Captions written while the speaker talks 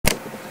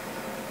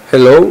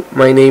Hello,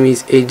 my name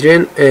is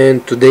Adrian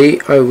and today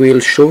I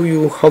will show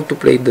you how to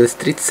play the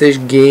Street Sesh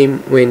game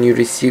when you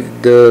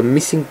receive the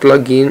missing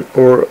plugin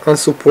or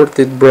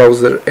unsupported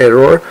browser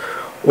error,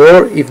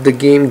 or if the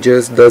game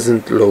just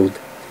doesn't load.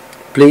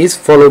 Please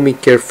follow me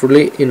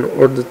carefully in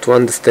order to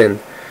understand.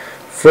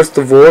 First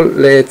of all,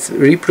 let's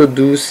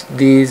reproduce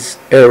these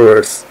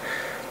errors.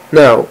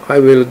 Now I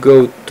will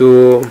go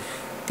to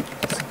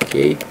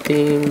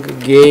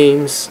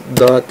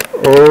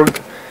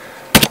rungames.org.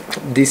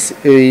 This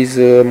is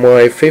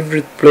my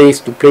favorite place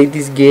to play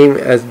this game,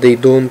 as they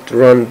don't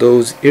run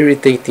those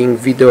irritating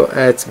video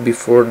ads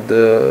before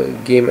the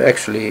game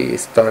actually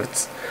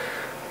starts.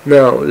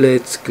 Now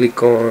let's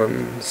click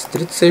on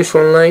Street Sesh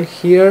Online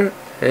here,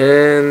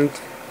 and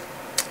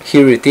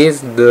here it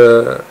is,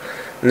 the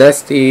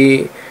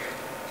nasty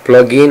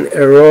plugin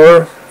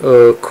error.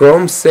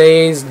 Chrome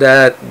says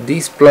that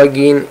this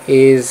plugin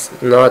is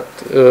not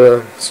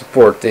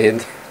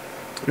supported.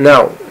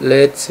 Now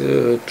let's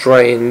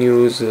try and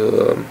use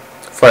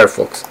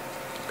Firefox.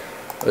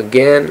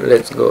 Again,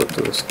 let's go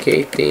to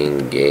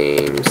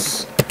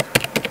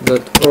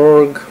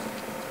skatinggames.org.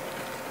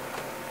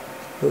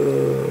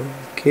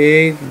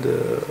 Okay,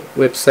 the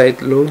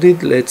website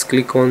loaded. Let's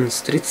click on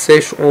Street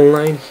Sesh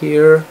Online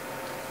here,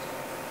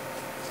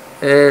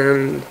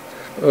 and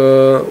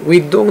we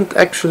don't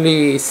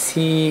actually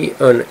see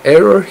an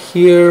error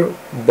here,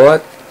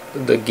 but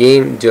the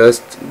game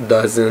just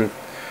doesn't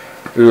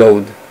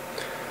load.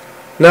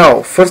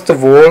 Now, first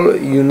of all,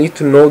 you need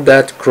to know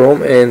that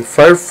Chrome and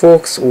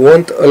Firefox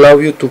won't allow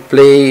you to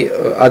play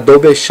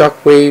Adobe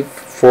Shockwave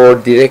for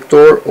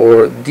Director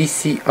or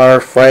DCR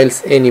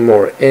files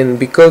anymore, and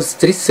because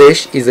Street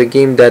Sesh is a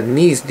game that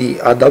needs the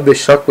Adobe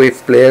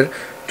Shockwave player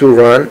to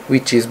run,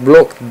 which is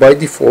blocked by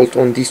default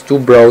on these two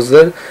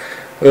browsers,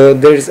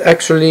 there is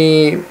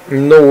actually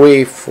no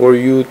way for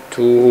you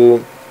to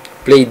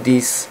play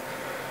this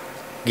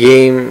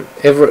game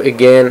ever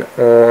again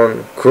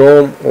on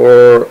Chrome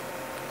or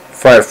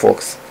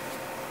Firefox.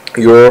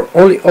 Your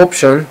only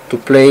option to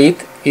play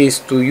it is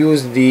to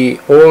use the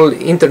old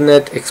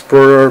Internet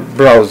Explorer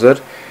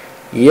browser,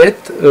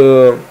 yet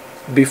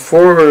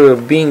before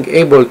being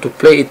able to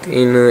play it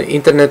in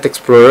Internet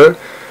Explorer,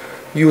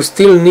 you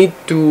still need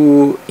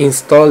to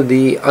install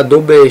the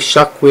Adobe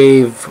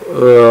Shockwave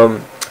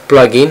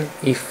plugin,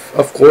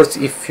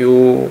 if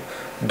you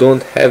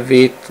don't have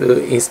it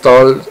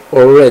installed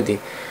already.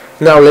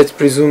 Now let's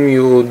presume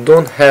you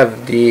don't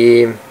have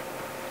the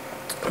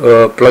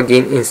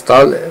plugin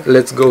installed.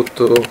 Let's go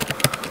to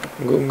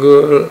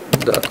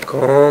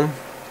google.com.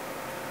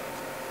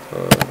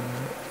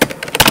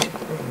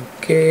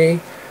 Okay,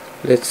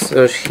 let's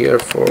search here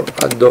for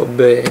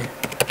Adobe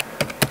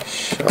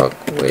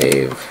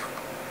Shockwave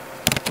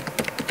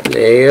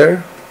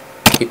player,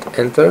 hit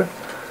enter.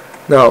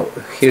 Now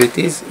here it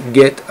is,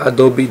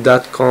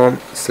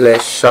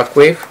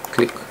 getadobe.com/shockwave.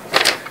 click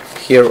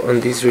here on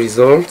this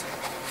result.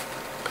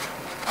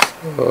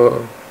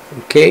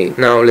 Okay,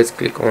 now let's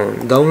click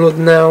on download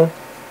now.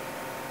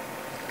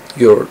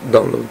 Your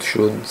download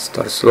should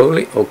start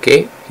slowly.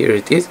 Okay, here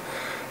it is.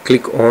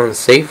 Click on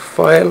save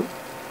file.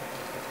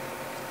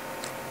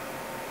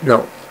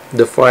 Now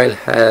the file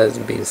has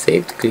been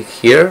saved. Click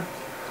here.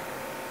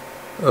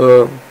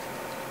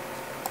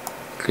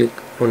 Click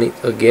on it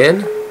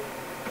again.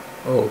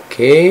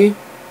 Okay,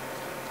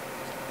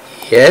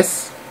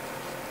 yes,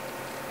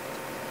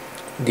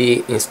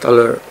 the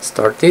installer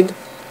started.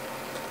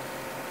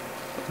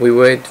 We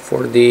wait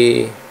for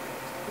the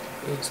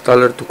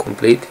installer to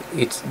complete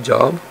its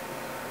job.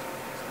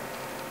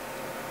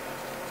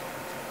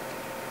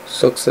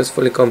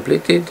 Successfully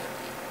completed.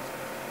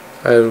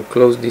 I will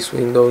close this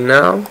window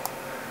now,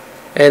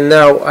 and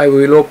now I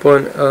will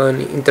open an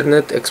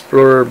Internet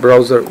Explorer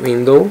browser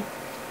window.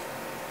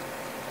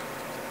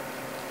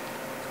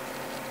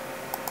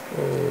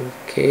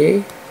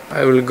 Okay,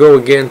 I will go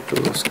again to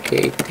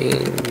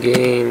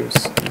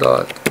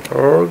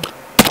skatinggames.org.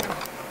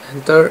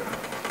 Enter.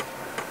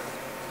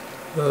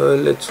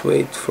 Let's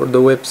wait for the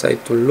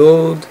website to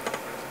load.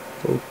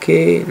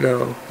 Okay,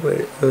 now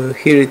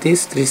here it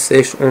is, Street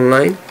Sesh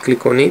Online.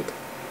 Click on it.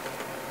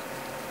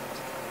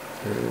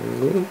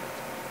 Good.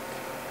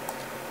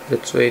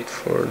 Let's wait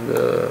for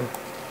the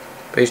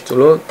page to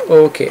load.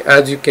 Okay,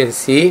 as you can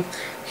see,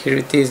 here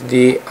it is,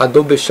 the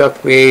Adobe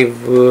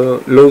Shockwave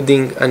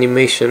loading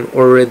animation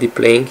already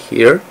playing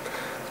here.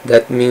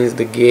 That means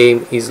the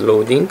game is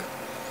loading.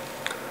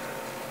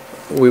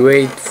 We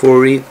wait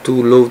for it to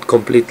load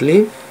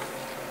completely,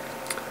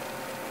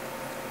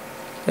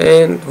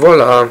 and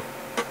voila,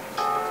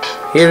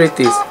 here it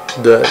is,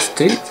 the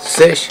Street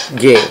Sesh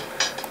game.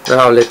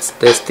 Now let's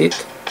test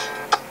it.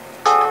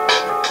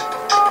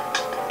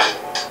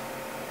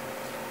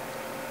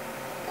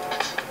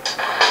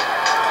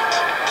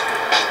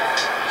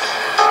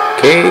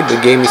 Okay, the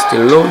game is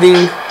still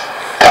loading.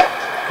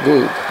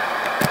 Good.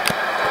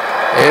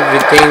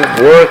 Everything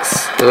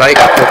works like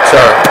a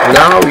charm.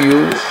 Now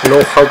you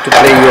know how to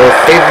play your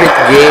favorite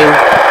game,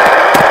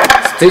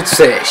 Street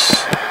Sesh.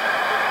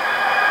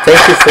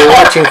 Thank you for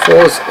watching,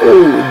 folks.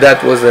 Oh,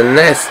 that was a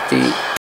nasty